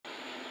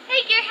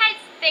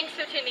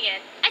tuning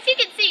in. As you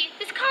can see,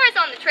 this car is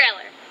on the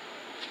trailer.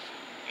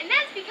 And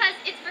that's because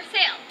it's for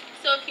sale.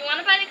 So if you want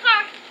to buy the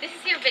car, this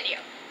is your video.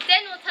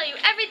 Dan will tell you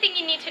everything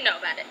you need to know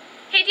about it.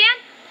 Hey Dan,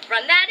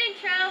 run that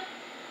intro.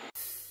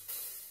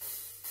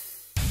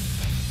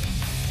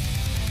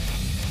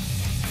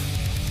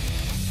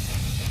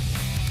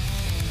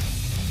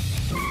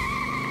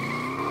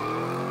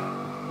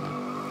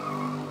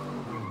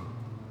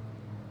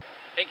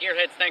 Hey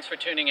Gearheads, thanks for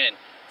tuning in.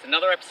 It's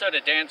another episode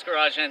of Dan's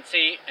Garage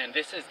NC, and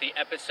this is the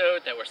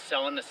episode that we're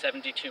selling the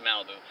 72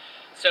 Malibu.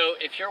 So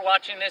if you're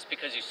watching this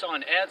because you saw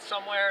an ad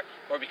somewhere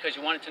or because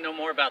you wanted to know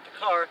more about the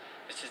car,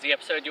 this is the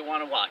episode you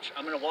want to watch.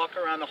 I'm going to walk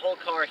around the whole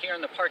car here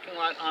in the parking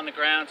lot on the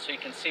ground so you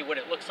can see what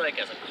it looks like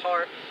as a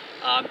car.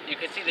 You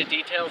can see the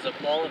details of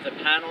all of the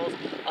panels.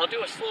 I'll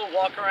do a slow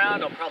walk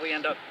around. I'll probably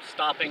end up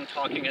stopping,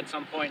 talking at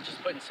some point,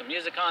 just putting some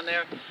music on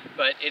there.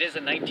 But it is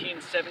a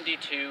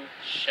 1972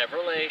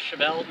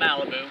 Chevelle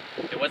Malibu.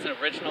 It was an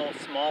original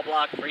small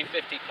block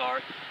 350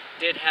 car.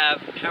 Did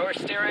have power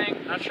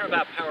steering, not sure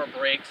about power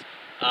brakes.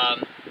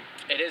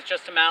 It is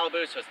just a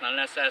Malibu, so it's not an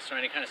SS or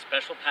any kind of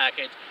special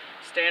package.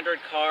 Standard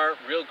car,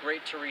 real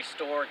great to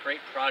restore,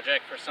 great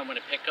project for someone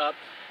to pick up.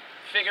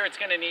 Figure it's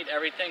going to need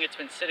everything. It's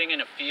been sitting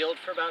in a field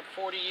for about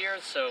 40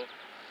 years, so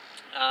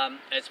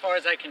as far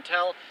as I can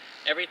tell,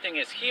 everything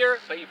is here,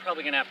 but you're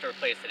probably going to have to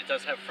replace it. It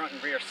does have front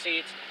and rear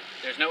seats.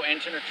 There's no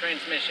engine or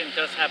transmission. It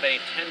does have a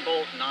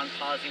 10-bolt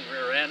non-posi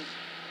rear end,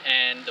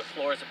 and the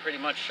floors are pretty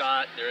much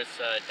shot. There's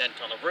a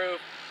dent on the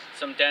roof,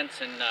 some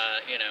dents, and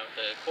the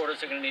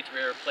quarters are going to need to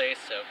be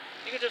replaced. So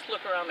you can just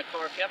look around the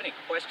car. If you have any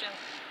questions,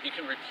 you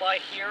can reply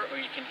here, or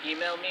you can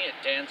email me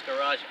at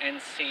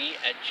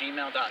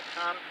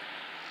dansgaragenc@gmail.com.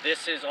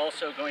 This is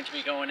also going to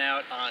be going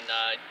out on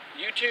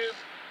YouTube,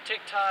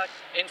 TikTok,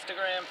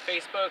 Instagram,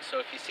 Facebook. So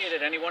if you see it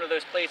at any one of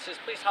those places,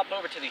 please hop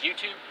over to the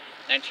YouTube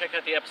and check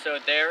out the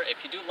episode there.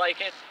 If you do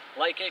like it,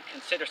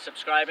 consider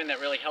subscribing. That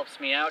really helps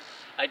me out.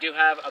 I do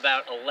have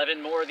about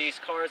 11 more of these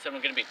cars that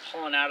I'm going to be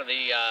pulling out of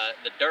the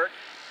dirt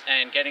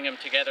and getting them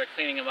together,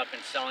 cleaning them up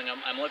and selling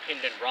them. I'm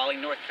located in Raleigh,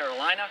 North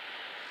Carolina.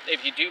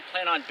 If you do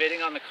plan on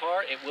bidding on the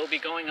car, it will be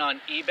going on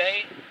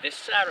eBay this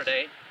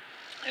Saturday,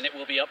 and it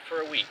will be up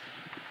for a week.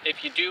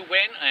 If you do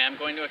win, I am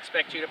going to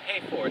expect you to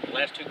pay for it. The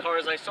last two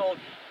cars I sold,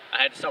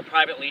 I had to sell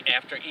privately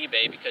after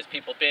eBay because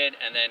people bid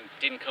and then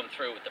didn't come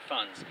through with the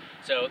funds.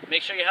 So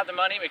make sure you have the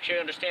money, make sure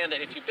you understand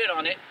that if you bid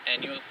on it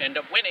and you end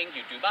up winning,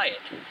 you do buy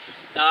it.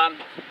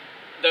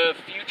 The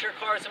future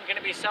cars I'm going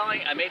to be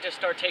selling, I may just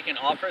start taking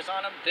offers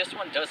on them. This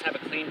one does have a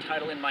clean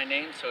title in my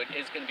name, so it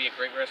is going to be a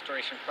great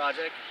restoration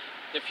project.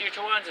 The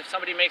future ones, if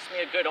somebody makes me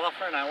a good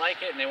offer and I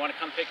like it and they want to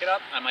come pick it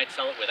up, I might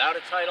sell it without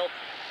a title.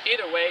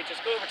 Either way,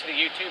 just go over to the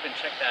YouTube and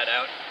check that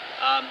out.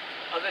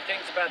 Other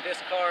things about this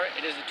car,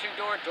 it is a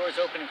two-door, doors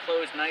open and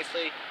close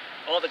nicely.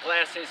 All the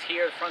glass is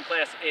here. The front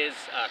glass is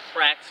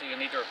cracked, so you'll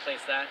need to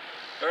replace that.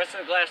 The rest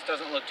of the glass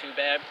doesn't look too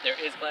bad. There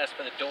is glass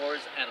for the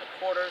doors and the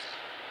quarters,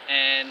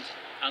 and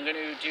I'm going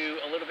to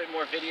do a little bit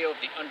more video of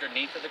the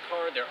underneath of the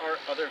car. There are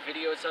other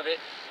videos of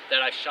it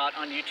that I shot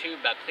on YouTube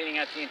about cleaning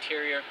out the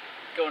interior,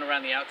 going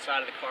around the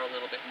outside of the car a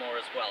little bit more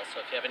as well.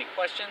 So if you have any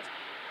questions,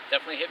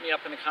 definitely hit me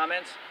up in the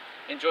comments.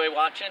 Enjoy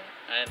watching,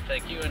 and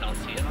thank you, and I'll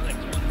see you in the next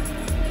one.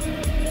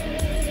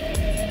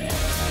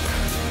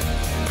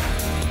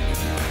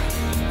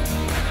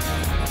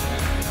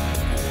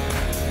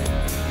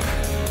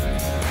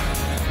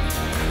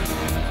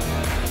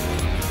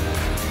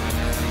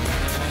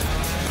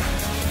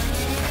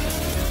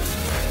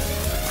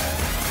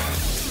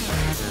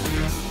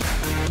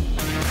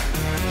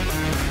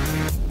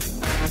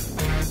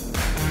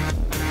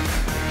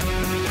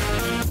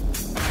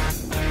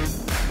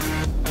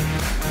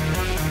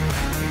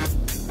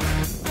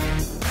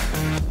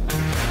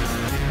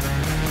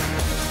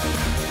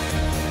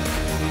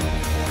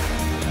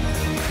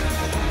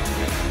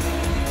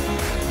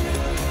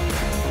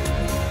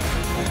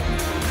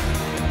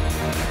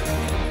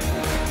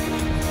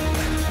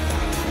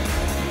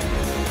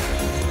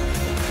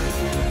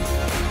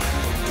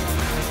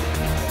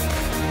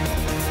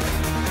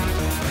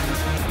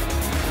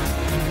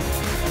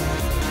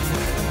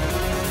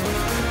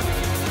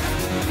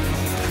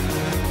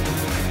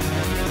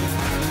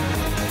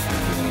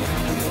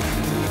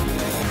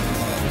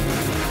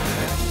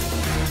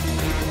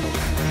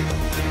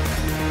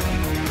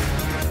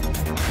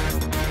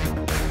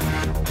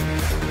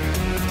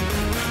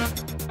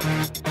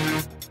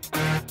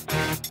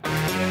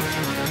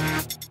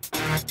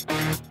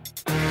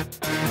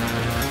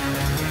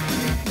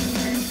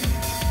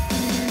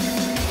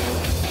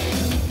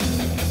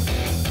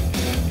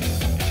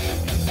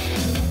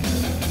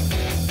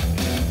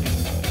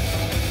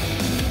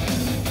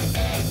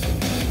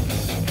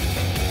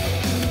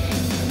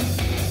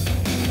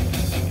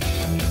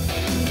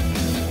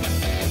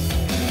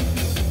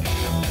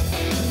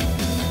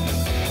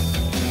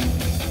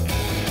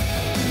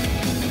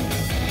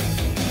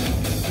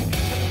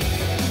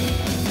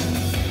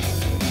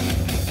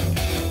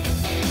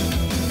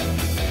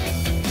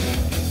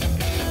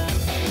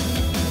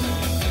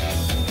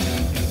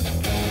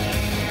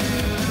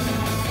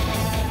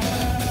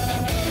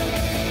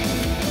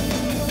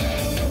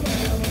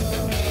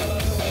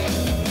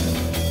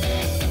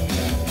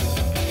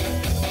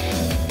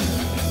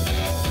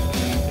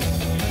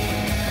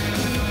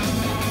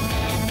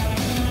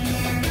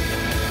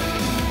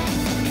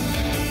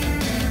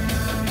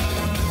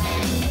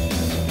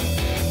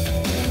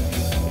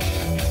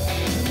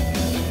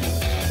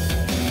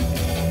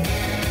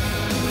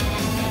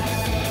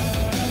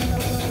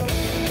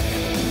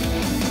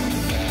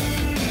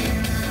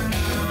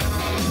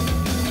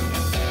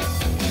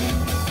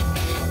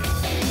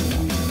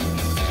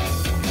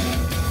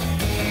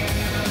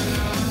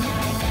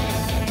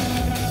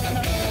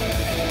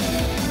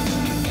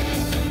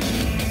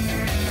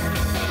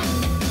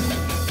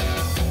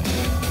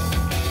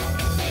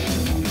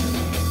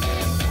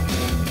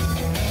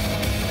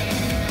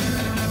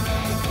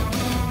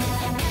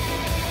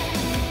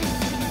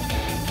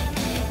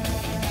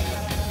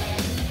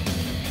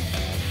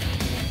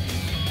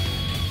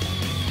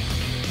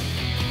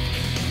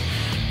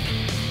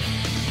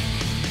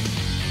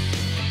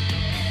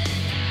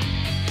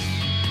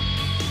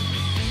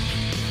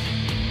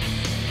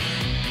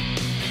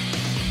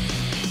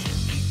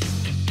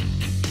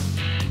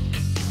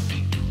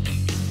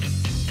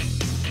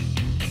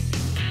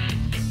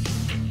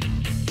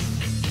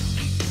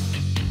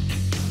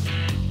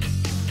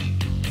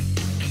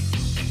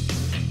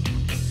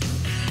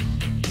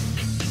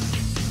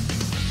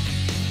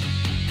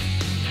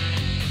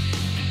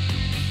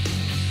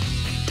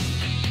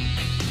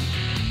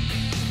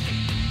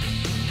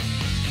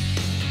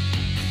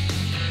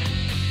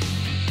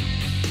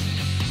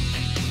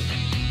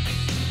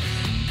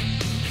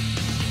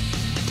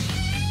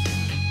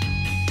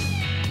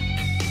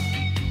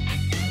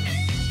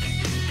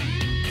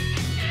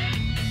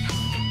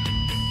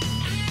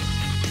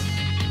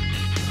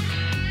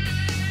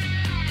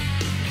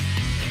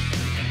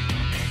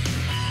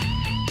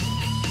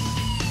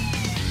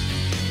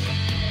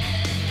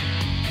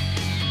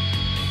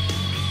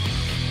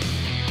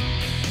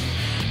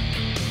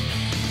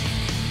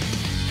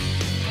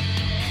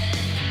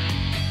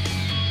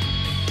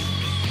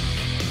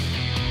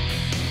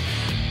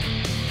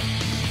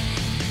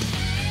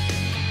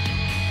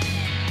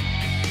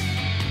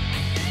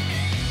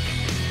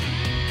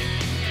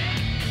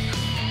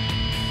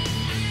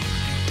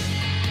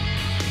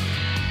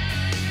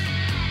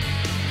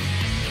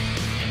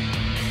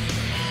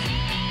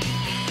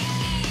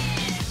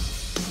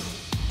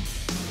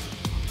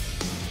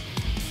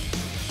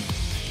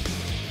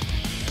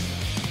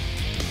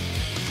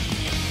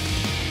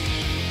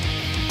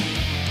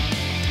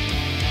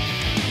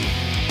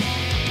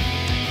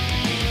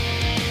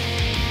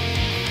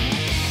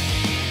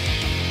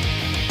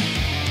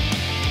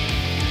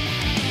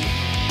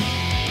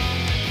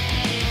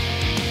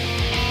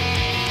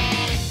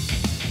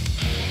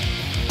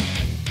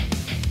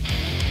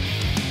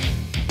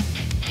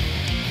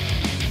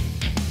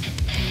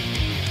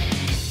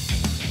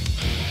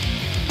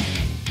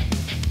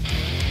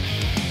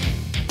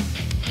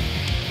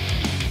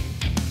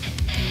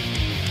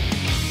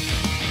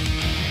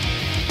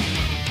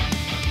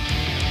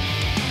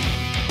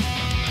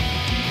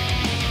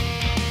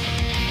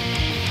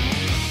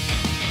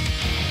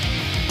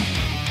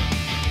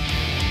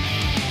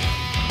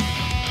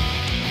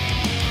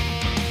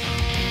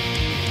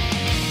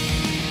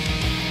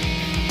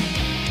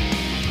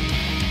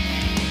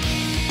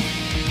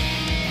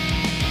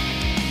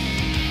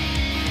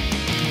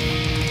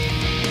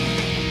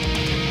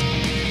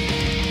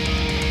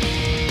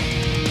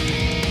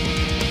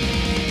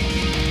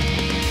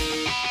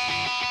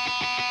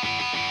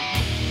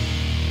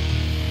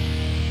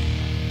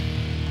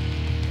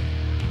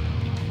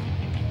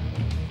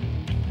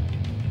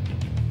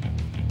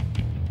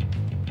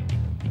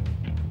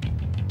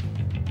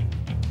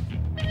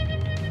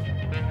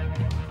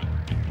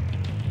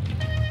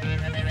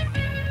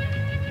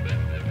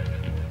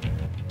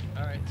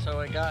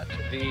 I got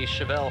the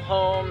Chevelle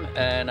home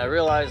and I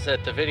realized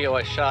that the video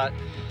I shot,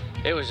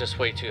 it was just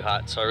way too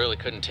hot, so I really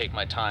couldn't take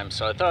my time.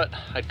 So I thought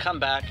I'd come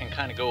back and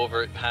kind of go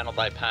over it panel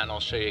by panel,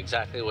 show you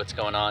exactly what's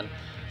going on.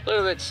 A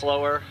little bit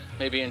slower,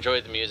 maybe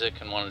enjoyed the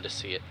music and wanted to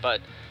see it,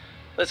 but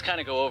let's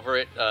kind of go over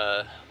it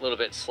a little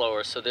bit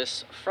slower. So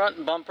this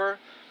front bumper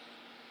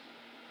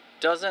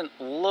doesn't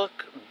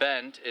look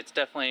bent. It's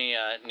definitely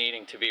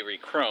needing to be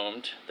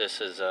re-chromed.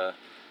 This is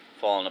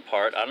falling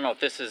apart. I don't know if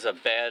this is a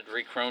bad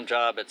re-chrome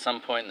job at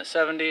some point in the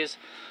 70s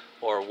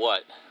or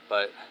what,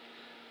 but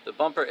the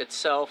bumper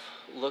itself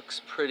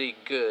looks pretty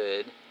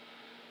good.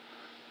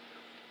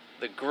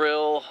 The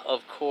grille,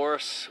 of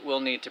course, will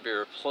need to be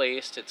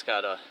replaced. It's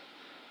got a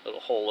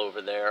little hole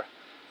over there.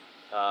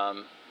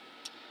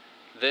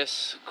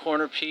 This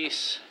corner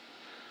piece,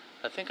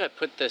 I think I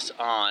put this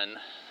on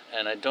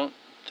and I don't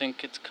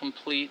think it's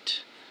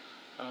complete.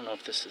 I don't know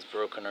if this is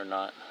broken or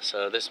not,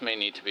 so this may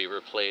need to be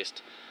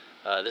replaced.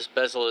 This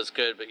bezel is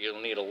good, but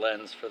you'll need a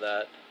lens for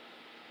that.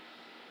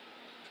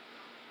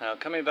 Now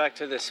coming back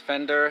to this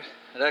fender,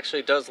 it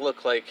actually does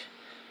look like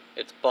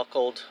it's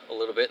buckled a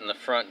little bit in the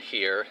front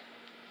here.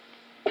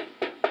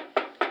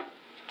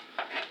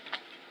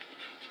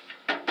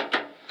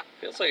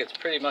 Feels like it's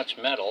pretty much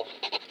metal.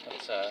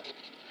 Let's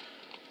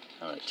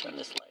I'm gonna turn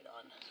this light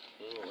on.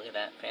 Ooh, look at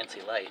that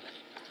fancy light.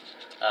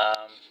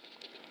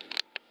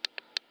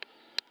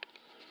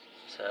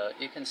 So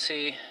you can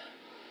see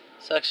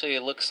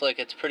it looks like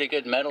it's pretty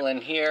good metal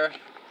in here.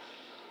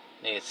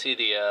 And you can see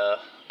the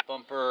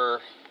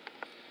bumper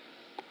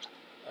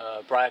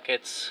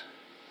brackets.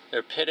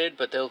 They're pitted,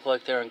 but they look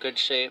like they're in good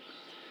shape.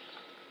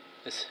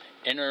 This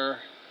inner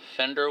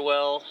fender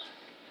well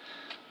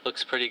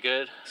looks pretty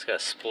good. It's got a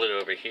split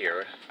over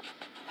here.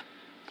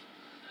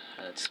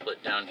 And it's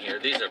split down here.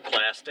 These are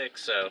plastic,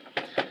 so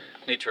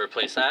need to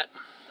replace that.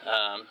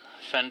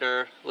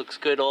 Fender looks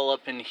good all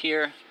up in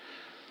here.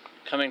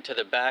 Coming to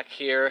the back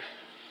here,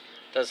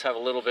 does have a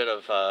little bit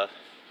of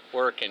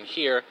work in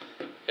here.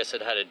 I guess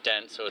it had a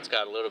dent, so it's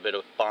got a little bit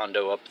of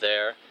Bondo up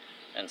there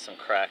and some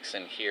cracks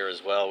in here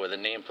as well where the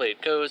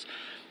nameplate goes,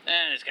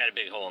 and it's got a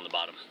big hole in the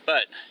bottom,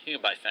 but you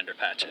can buy fender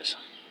patches.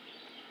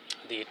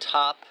 The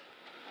top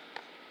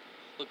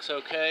looks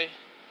okay.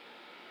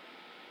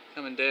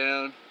 Coming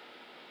down,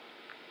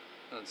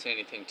 I don't see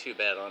anything too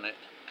bad on it.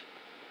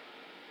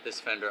 This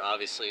fender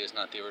obviously is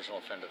not the original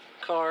fender of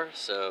the car,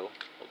 so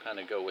we'll kind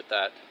of go with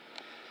that.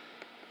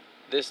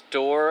 This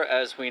door,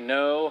 as we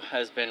know,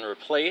 has been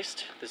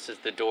replaced. This is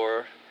the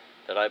door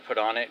that I put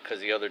on it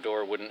because the other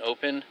door wouldn't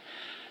open.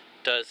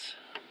 Does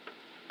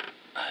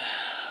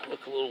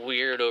look a little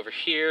weird over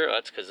here. Oh,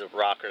 that's because the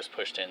rocker's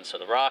pushed in, so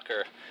the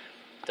rocker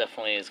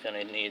definitely is going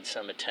to need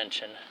some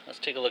attention. Let's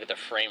take a look at the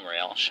frame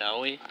rail,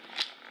 shall we?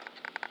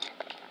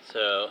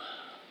 So,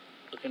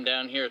 looking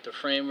down here at the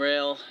frame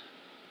rail,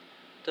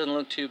 doesn't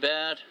look too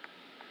bad.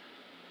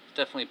 It's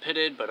definitely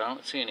pitted, but I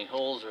don't see any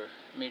holes or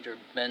major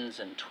bends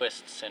and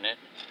twists in it.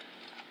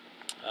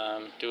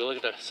 Do we look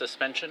at the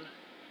suspension?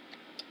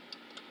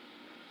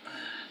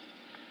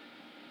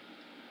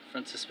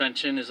 Front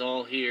suspension is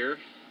all here.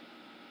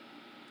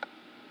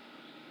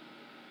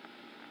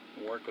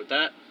 We'll work with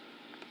that.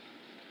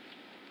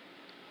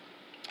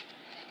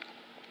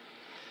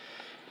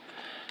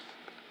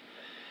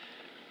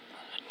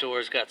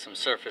 Door's got some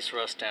surface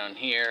rust down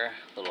here,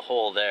 little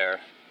hole there.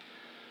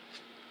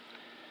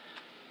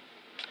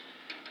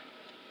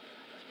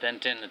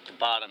 Bent in at the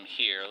bottom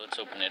here. Let's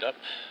open it up.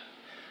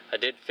 I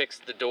did fix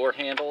the door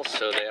handles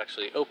so they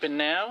actually open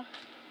now.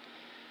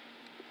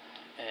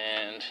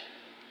 And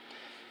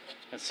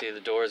you can see the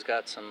door's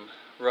got some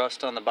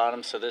rust on the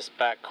bottom, so this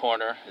back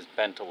corner is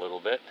bent a little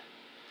bit.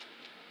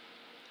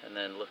 And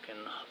then looking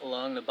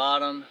along the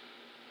bottom,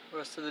 the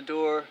rest of the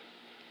door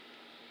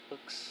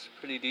looks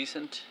pretty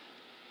decent.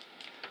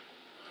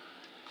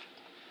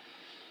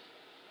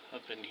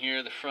 Up in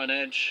here, the front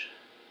edge,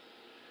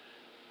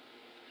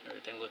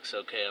 everything looks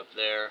okay up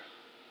there.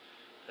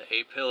 The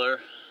A-pillar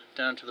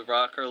down to the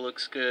rocker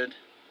looks good.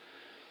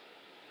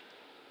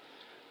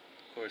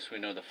 Of course, we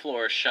know the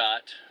floor is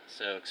shot,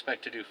 so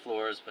expect to do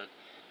floors, but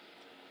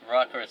the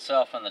rocker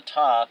itself on the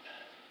top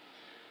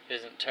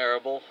isn't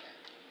terrible.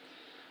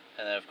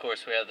 And then, of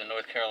course, we have the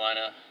North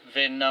Carolina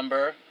VIN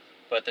number,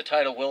 but the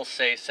title will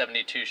say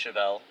 72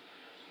 Chevelle.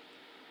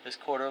 This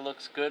quarter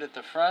looks good at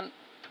the front.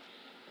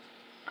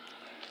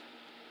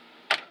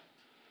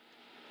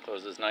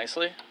 Closes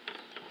nicely.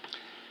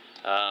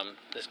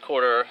 This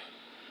quarter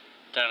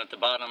down at the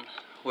bottom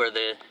where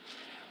the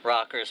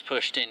rocker is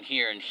pushed in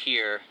here and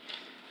here,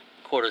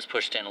 quarter is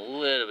pushed in a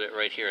little bit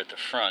right here at the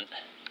front.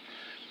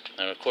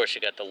 And of course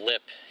you got the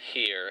lip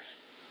here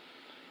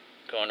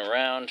going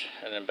around,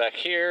 and then back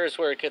here is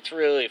where it gets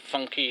really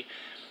funky.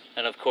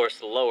 And of course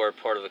the lower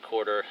part of the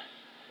quarter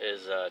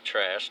is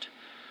trashed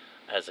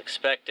as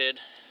expected.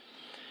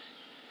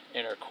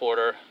 Inner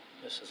quarter,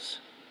 this is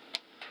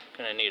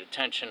gonna need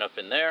attention up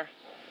in there.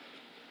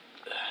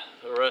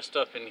 The rest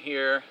up in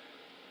here,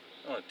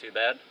 don't look too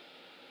bad.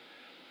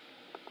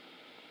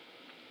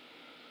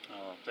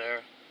 All up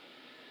there.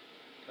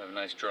 Have a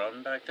nice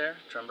drum back there,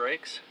 drum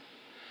brakes.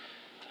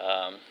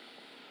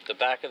 The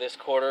back of this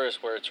quarter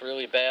is where it's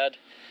really bad,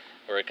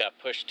 where it got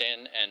pushed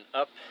in and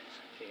up,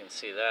 if you can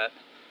see that.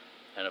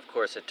 And of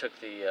course it took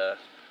the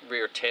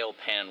rear tail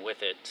pan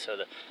with it, so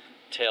the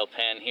tail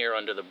pan here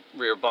under the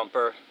rear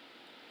bumper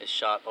is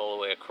shot all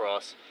the way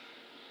across.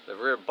 The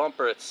rear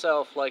bumper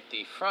itself, like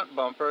the front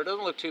bumper, it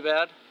doesn't look too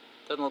bad.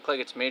 Doesn't look like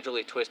it's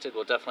majorly twisted.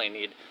 We'll definitely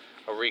need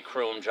a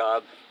re-chrome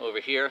job over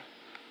here.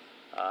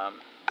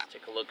 Let's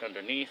take a look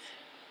underneath.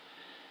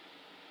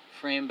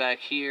 Frame back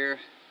here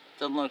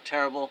doesn't look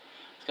terrible.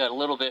 It's got a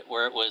little bit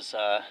where it was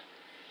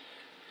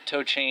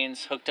tow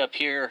chains hooked up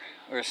here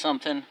or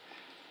something.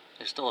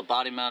 There's still a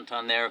body mount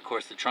on there. Of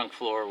course, the trunk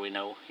floor we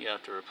know you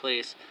have to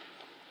replace.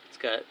 It's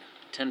got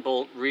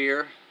 10-bolt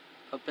rear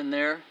up in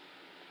there.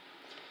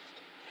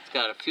 It's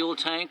got a fuel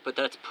tank, but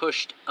that's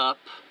pushed up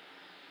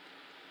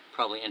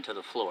probably into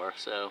the floor.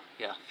 So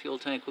yeah, fuel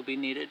tank will be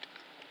needed.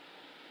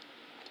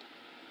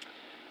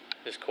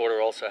 This quarter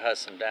also has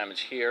some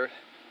damage here.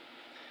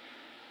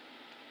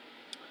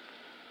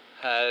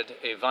 Had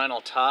a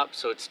vinyl top,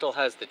 so it still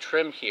has the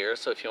trim here.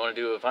 So if you want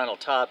to do a vinyl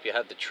top, you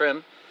have the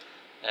trim.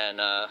 And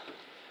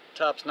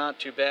top's not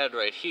too bad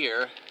right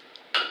here.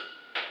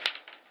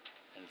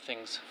 And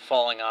things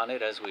falling on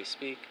it as we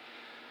speak.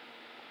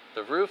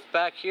 The roof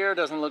back here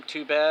doesn't look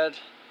too bad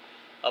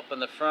up in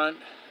the front.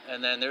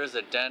 And then there's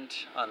a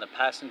dent on the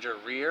passenger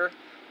rear.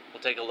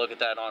 We'll take a look at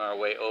that on our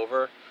way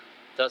over.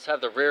 It does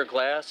have the rear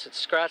glass. It's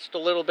scratched a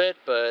little bit,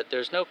 but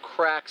there's no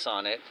cracks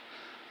on it.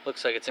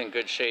 Looks like it's in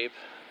good shape,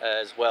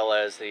 as well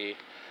as the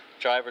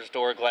driver's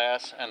door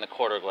glass and the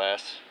quarter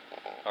glass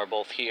are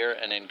both here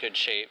and in good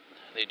shape.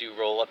 They do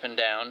roll up and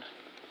down.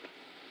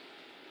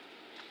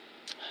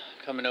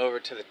 Coming over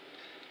to the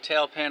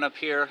tail pan up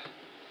here,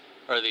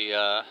 or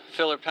the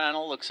filler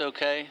panel, looks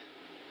okay.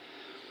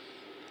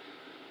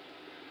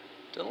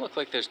 Doesn't look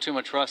like there's too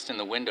much rust in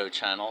the window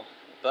channel,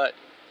 but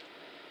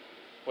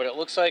what it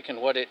looks like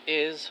and what it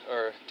is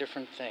are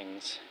different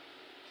things.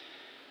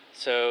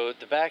 So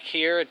the back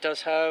here, it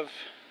does have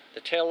the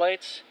tail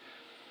lights.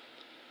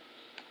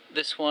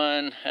 This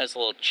one has a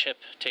little chip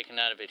taken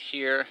out of it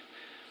here.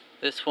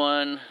 This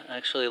one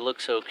actually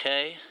looks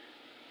okay.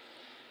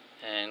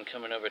 And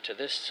coming over to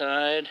this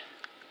side,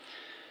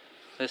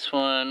 this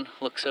one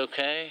looks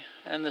okay,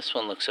 and this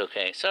one looks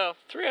okay. So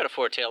 3 out of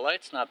 4 tail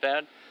lights, not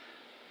bad.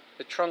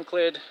 The trunk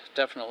lid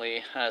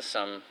definitely has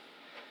some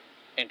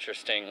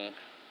interesting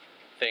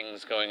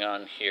things going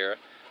on here.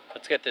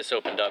 Let's get this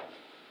opened up.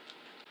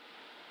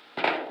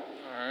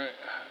 Alright,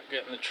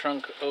 getting the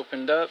trunk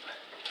opened up.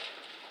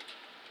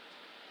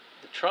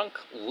 The trunk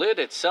lid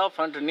itself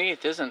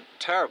underneath isn't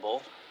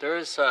terrible. There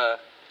is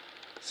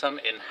some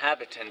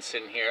inhabitants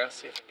in here. Let's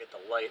see if I can get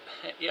the light.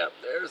 Yep,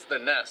 there's the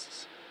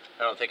nests.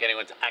 I don't think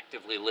anyone's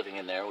actively living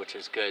in there, which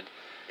is good.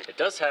 It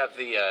does have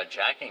the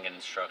jacking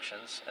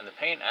instructions, and the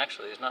paint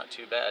actually is not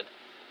too bad.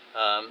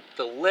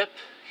 The lip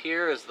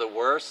here is the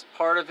worst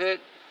part of it.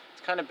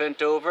 It's kind of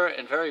bent over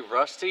and very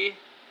rusty,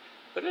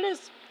 but it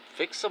is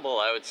fixable,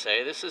 I would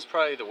say. This is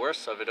probably the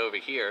worst of it over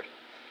here,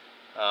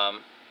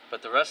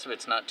 but the rest of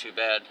it's not too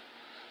bad.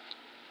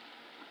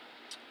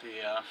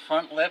 The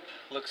front lip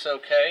looks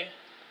okay,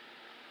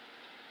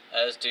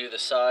 as do the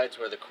sides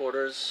where the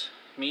quarters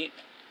meet.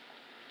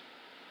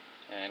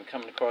 And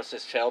coming across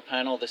this tail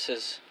panel, this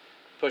is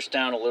pushed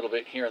down a little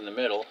bit here in the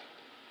middle,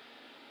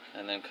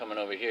 and then coming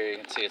over here you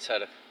can see it's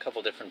had a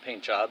couple different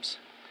paint jobs.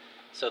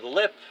 So the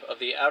lip of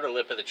the outer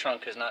lip of the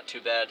trunk is not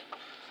too bad.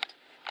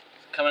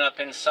 Coming up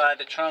inside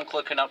the trunk,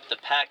 looking up the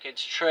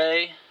package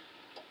tray,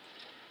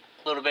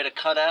 a little bit of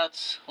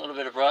cutouts, a little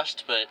bit of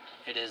rust, but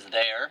it is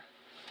there.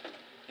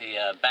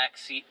 The back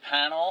seat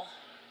panel,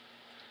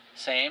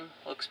 same,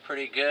 looks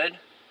pretty good.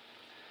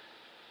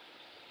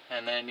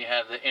 And then you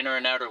have the inner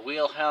and outer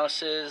wheel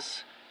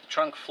houses. The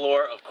trunk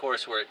floor, of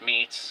course, where it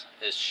meets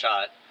is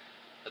shot,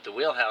 but the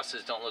wheel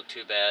houses don't look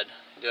too bad.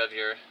 You do have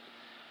your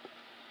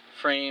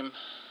frame,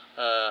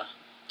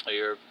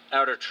 your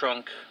outer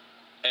trunk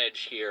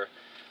edge here,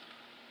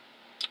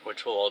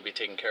 which will all be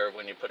taken care of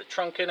when you put a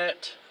trunk in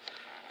it.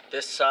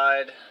 This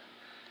side,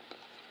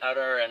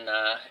 outer and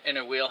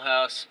inner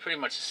wheelhouse, pretty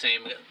much the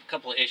same. A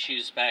couple of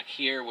issues back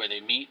here where they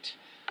meet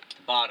at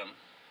the bottom.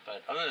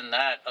 But other than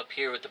that, up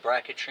here with the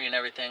bracketry and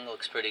everything,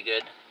 looks pretty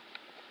good.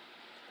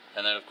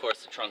 And then of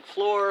course the trunk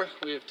floor,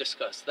 we've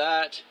discussed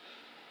that.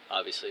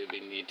 Obviously it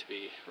would need to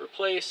be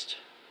replaced.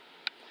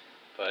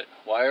 But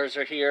wires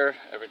are here,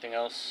 everything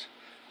else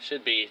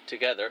should be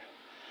together.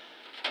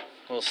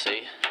 We'll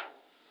see.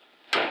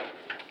 And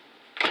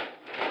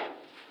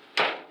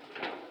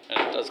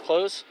it does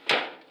close. No,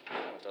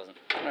 it doesn't.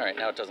 Alright,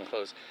 now it doesn't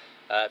close.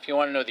 If you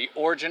want to know the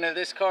origin of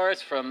this car,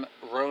 it's from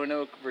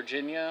Roanoke,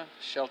 Virginia,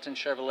 Shelton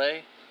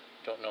Chevrolet.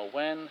 Don't know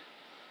when,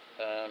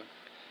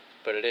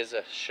 but it is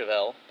a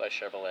Chevelle by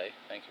Chevrolet.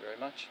 Thank you very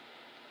much.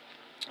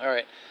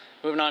 Alright,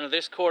 moving on to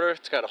this quarter.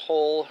 It's got a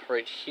hole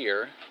right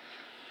here.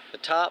 The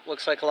top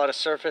looks like a lot of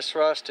surface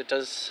rust. It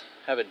does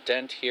have a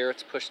dent here.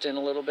 It's pushed in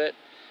a little bit.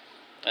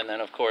 And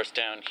then of course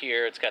down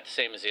here, it's got the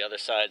same as the other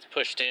sides,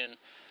 pushed in,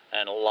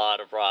 and a lot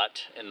of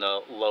rot in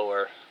the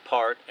lower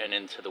part and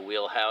into the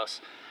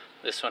wheelhouse.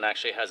 This one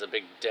actually has a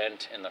big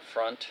dent in the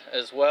front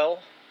as well.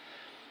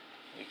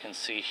 You can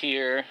see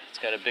here, it's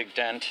got a big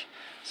dent.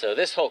 So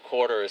this whole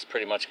quarter is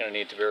pretty much going to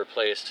need to be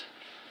replaced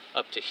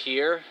up to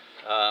here.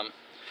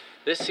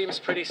 This seems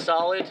pretty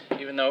solid,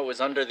 even though it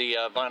was under the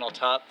vinyl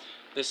top.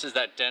 This is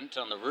that dent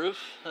on the roof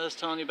that I was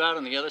telling you about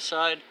on the other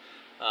side.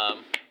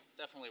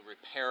 Definitely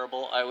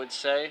repairable, I would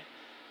say.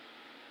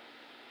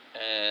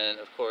 And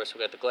of course, we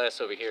got the glass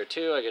over here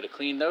too. I got to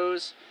clean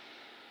those.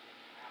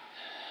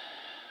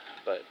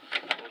 But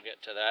we'll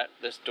get to that.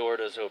 This door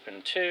does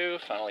open too.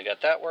 Finally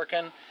got that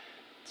working.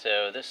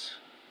 So this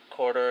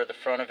quarter, the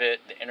front of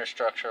it, the inner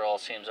structure all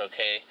seems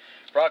okay.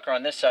 Rocker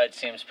on this side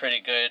seems pretty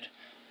good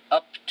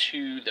up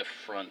to the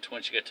front.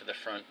 Once you get to the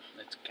front,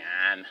 it's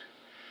gone.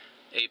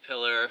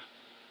 A-pillar,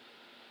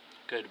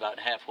 good about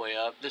halfway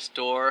up. This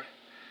door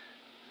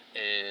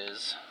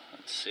is,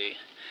 let's see,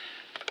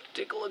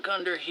 take a look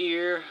under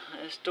here.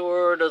 This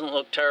door doesn't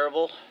look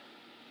terrible.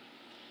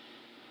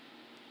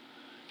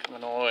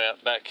 Coming all the way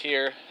up back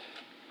here.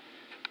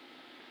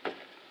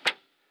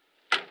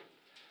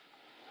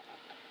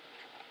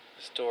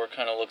 This door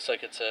kind of looks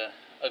like it's a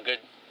good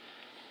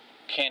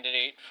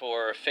candidate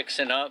for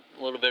fixing up.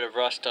 A little bit of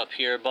rust up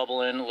here,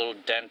 bubbling, a little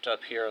dent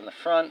up here on the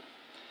front.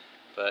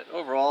 But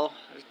overall,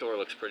 this door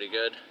looks pretty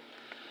good.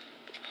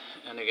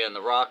 And again,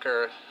 the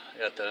rocker,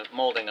 got the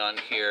molding on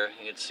here.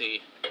 You can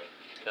see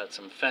it's got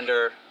some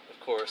fender, of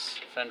course,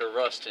 fender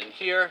rust in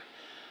here.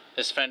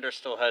 This fender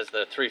still has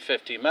the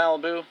 350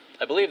 Malibu.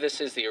 I believe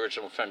this is the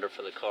original fender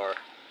for the car.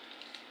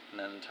 And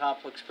then the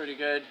top looks pretty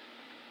good.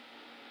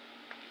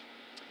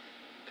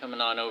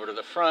 Coming on over to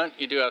the front,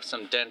 you do have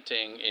some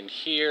denting in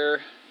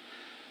here,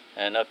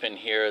 and up in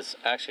here is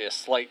actually a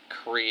slight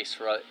crease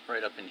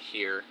right up in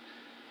here.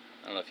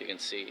 I don't know if you can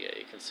see. Yeah,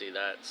 you can see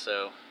that.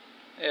 So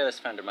yeah, this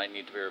fender might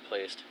need to be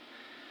replaced.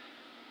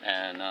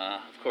 And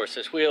of course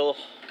this wheel,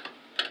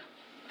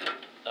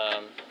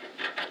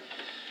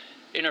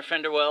 inner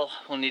fender well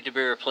will need to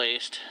be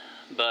replaced,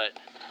 but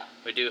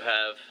we do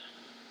have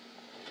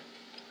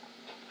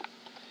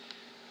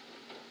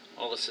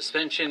all the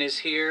suspension is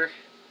here.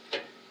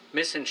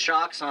 Missing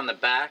shocks on the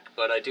back,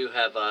 but I do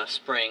have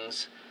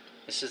springs.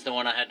 This is the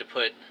one I had to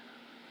put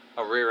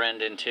a rear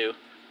end into.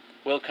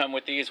 Will come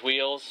with these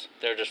wheels.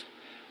 They're just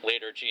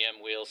later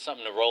GM wheels,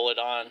 something to roll it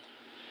on.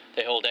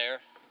 They hold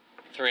air,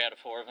 3 out of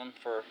 4 of them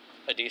for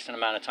a decent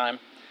amount of time.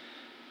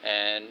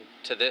 And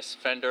to this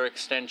fender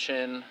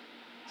extension,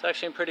 it's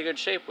actually in pretty good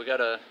shape. We got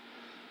a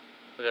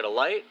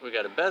light, we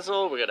got a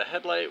bezel, we got a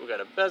headlight, we got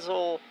a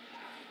bezel.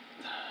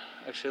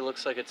 Actually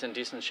looks like it's in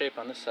decent shape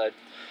on this side.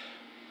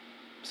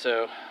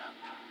 So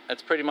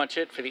that's pretty much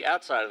it for the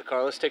outside of the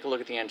car. Let's take a look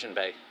at the engine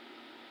bay.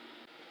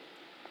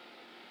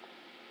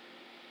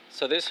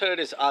 So this hood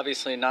is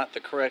obviously not the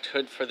correct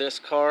hood for this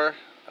car.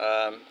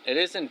 It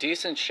is in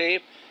decent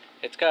shape.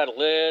 It's got a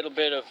little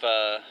bit of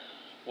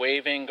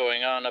waving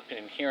going on up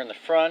in here in the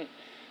front,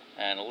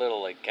 and a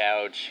little like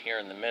gouge here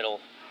in the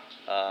middle.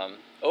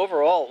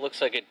 Overall, it looks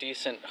like a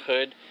decent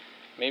hood.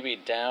 Maybe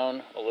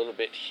down a little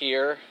bit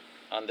here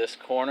on this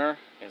corner.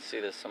 You can see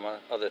there's some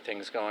other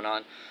things going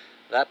on.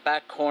 That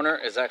back corner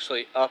is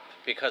actually up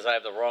because I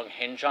have the wrong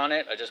hinge on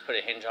it. I just put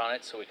a hinge on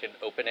it so we could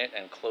open it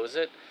and close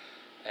it.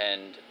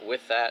 And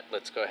with that,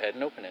 let's go ahead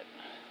and open it.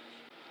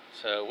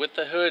 So with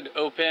the hood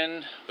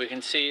open, we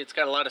can see it's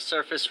got a lot of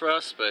surface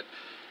rust, but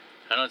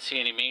I don't see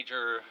any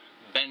major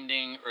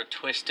bending or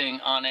twisting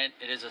on it.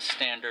 It is a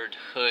standard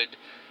hood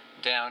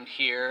down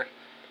here.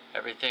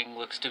 Everything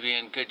looks to be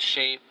in good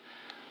shape.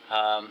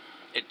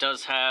 It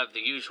does have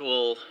the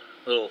usual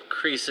little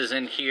creases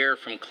in here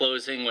from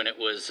closing when it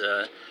was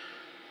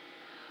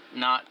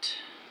not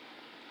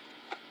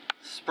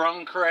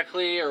sprung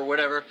correctly or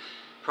whatever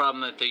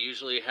problem that they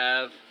usually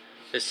have.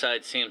 This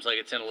side seems like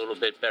it's in a little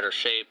bit better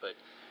shape, but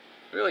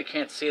you really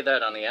can't see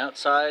that on the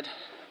outside.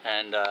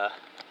 And I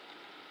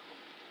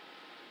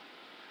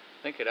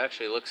think it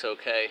actually looks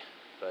okay,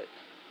 but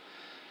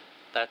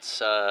that's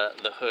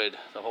the hood.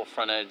 The whole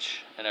front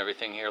edge and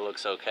everything here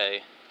looks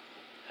okay,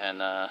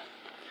 and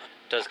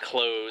does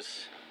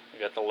close. We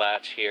got the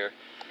latch here.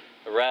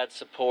 The rad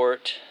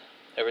support,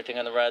 everything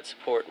on the rad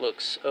support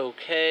looks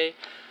okay.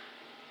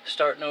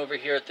 Starting over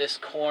here at this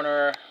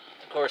corner,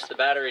 of course the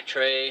battery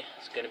tray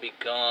is going to be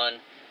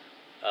gone.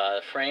 The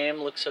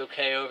frame looks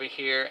okay over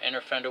here. Inner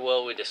fender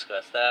well, we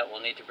discussed that, will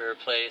need to be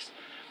replaced.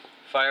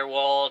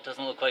 Firewall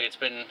doesn't look like it's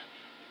been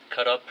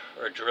cut up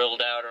or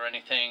drilled out or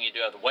anything. You do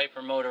have the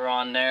wiper motor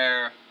on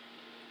there,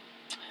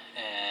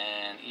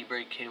 and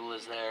e-brake cable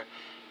is there.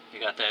 You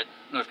got that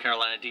North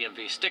Carolina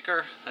DMV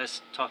sticker I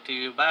talked to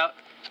you about.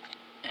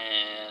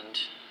 And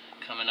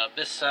coming up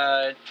this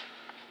side,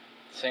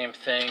 same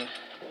thing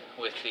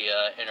with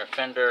the inner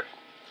fender,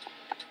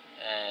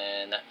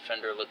 and that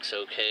fender looks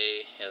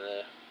okay. You have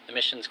the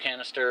emissions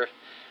canister.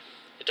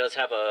 It does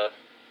have a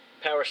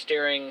power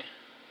steering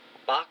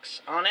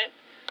box on it,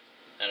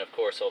 and of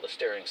course all the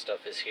steering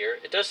stuff is here.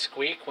 It does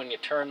squeak when you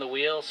turn the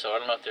wheel, so I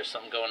don't know if there's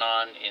something going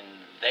on in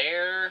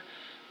there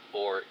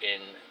or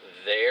in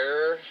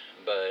there,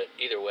 but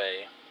either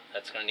way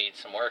that's going to need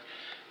some work.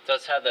 It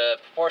does have the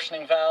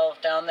proportioning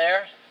valve down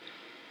there.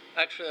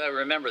 Actually, I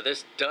remember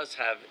this does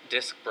have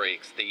disc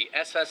brakes. The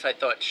SS I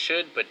thought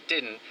should, but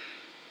didn't,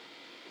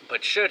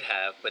 but should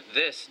have, but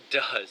this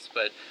does.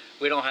 But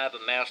we don't have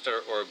a master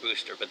or a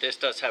booster, but this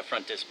does have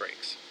front disc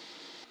brakes.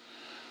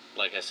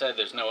 Like I said,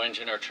 there's no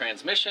engine or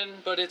transmission,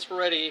 but it's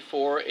ready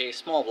for a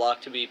small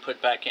block to be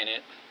put back in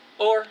it,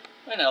 or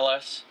an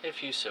LS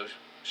if you so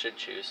should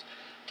choose.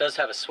 It does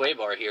have a sway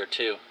bar here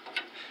too.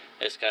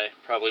 This guy,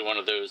 probably one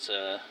of those,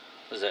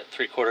 what is that,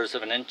 3/4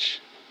 of an inch?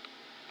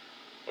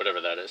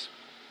 Whatever that is.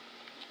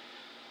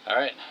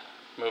 Alright,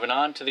 moving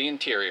on to the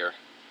interior.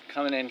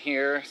 Coming in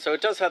here, so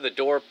it does have the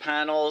door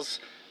panels.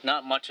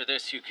 Not much of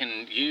this you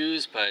can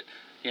use, but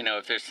you know,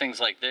 if there's things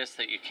like this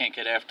that you can't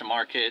get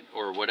aftermarket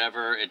or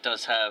whatever, it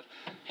does have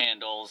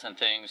handles and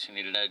things. You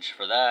need an edge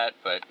for that,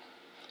 but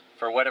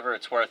for whatever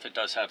it's worth, it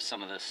does have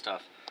some of this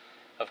stuff.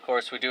 Of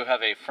course, we do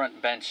have a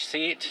front bench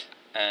seat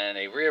and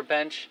a rear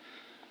bench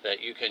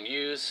that you can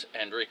use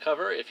and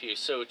recover if you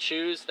so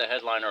choose. The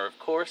headliner, of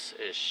course,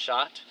 is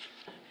shot.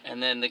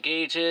 And then the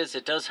gauges,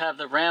 it does have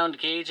the round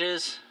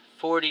gauges,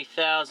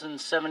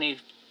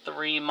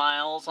 40,073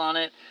 miles on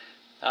it.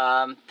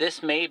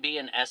 This may be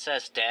an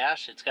SS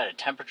dash. It's got a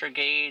temperature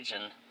gauge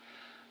and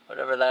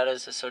whatever that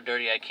is so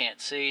dirty I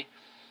can't see.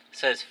 It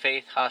says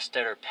Faith,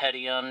 Hostetter,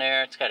 Petty on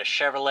there. It's got a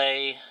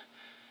Chevrolet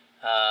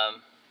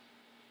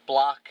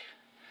block.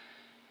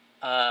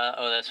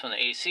 Oh, that's from the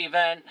AC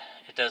vent.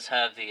 It does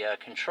have the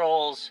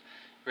controls.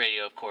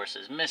 Radio, of course,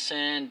 is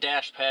missing.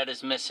 Dash pad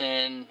is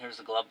missing. There's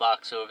a glove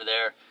box over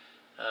there.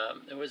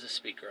 There was a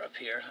speaker up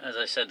here. As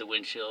I said, the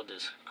windshield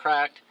is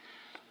cracked.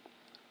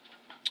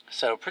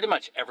 So pretty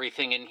much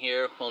everything in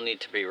here will need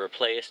to be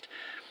replaced.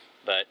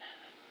 But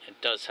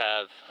it does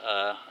have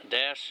a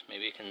dash.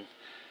 Maybe you can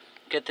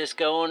get this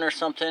going or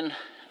something.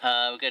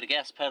 We've got a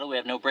gas pedal. We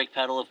have no brake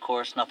pedal, of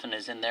course. Nothing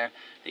is in there.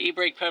 The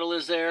e-brake pedal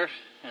is there,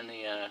 and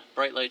the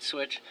bright light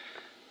switch.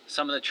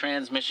 Some of the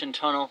transmission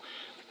tunnel.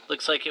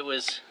 Looks like it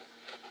was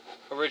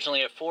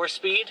originally a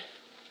 4-speed,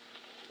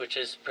 which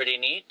is pretty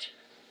neat.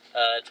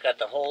 It's got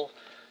the hole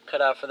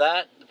cut out for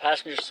that. The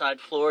passenger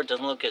side floor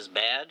doesn't look as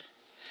bad.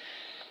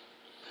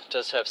 It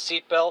does have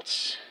seat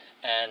belts,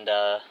 and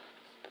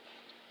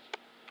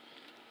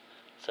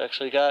it's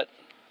actually got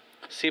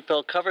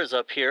seatbelt covers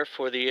up here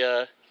for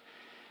the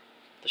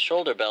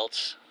shoulder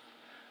belts.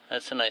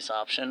 That's a nice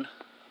option.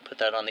 Put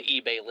that on the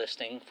eBay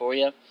listing for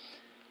you.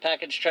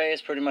 Package tray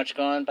is pretty much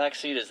gone. Back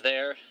seat is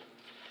there.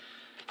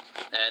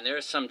 And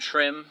there's some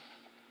trim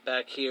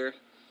back here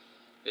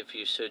if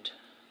you should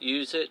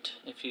use it,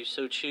 if you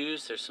so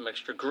choose. There's some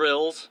extra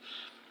grills.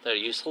 They're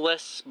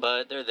useless,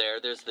 but they're there.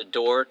 There's the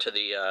door to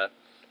the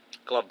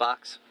glove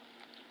box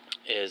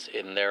is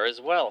in there as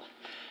well.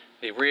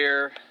 The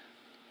rear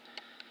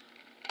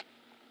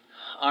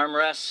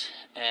armrests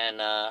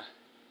and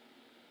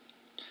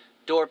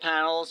door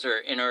panels, or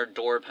inner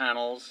door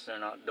panels. They're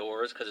not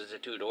doors because it's a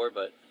 2-door,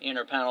 but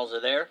inner panels are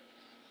there.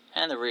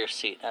 And the rear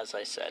seat, as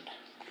I said.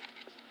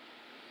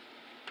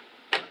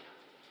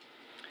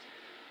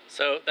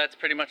 So that's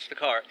pretty much the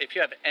car. If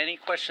you have any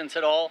questions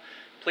at all,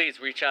 please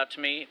reach out to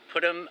me.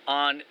 Put them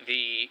on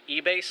the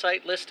eBay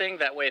site listing.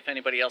 That way, if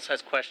anybody else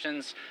has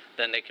questions,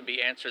 then they can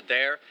be answered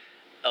there.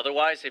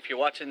 Otherwise, if you're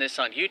watching this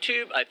on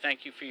YouTube, I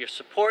thank you for your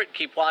support.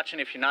 Keep watching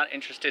if you're not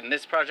interested in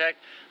this project.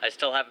 I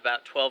still have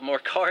about 12 more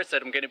cars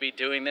that I'm going to be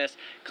doing this,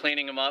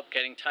 cleaning them up,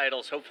 getting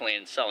titles, hopefully,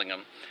 and selling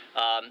them.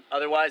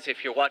 Otherwise,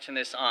 if you're watching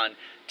this on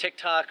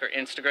TikTok or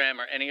Instagram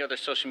or any other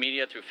social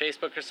media through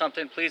Facebook or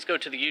something, please go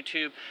to the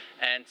YouTube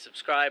and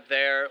subscribe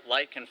there,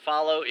 like and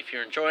follow. If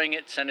you're enjoying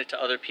it, send it to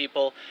other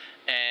people.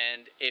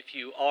 And if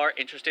you are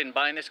interested in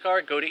buying this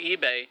car, go to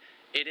eBay.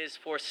 It is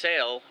for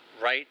sale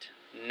right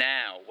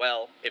now.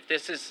 Well, if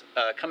this is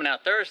coming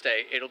out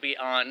Thursday, it'll be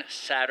on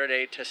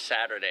Saturday to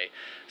Saturday.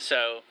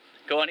 So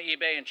go on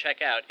eBay and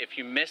check out. If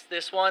you missed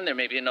this one, there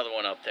may be another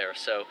one up there.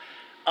 So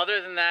other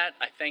than that,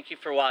 I thank you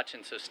for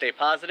watching. So stay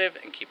positive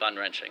and keep on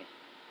wrenching.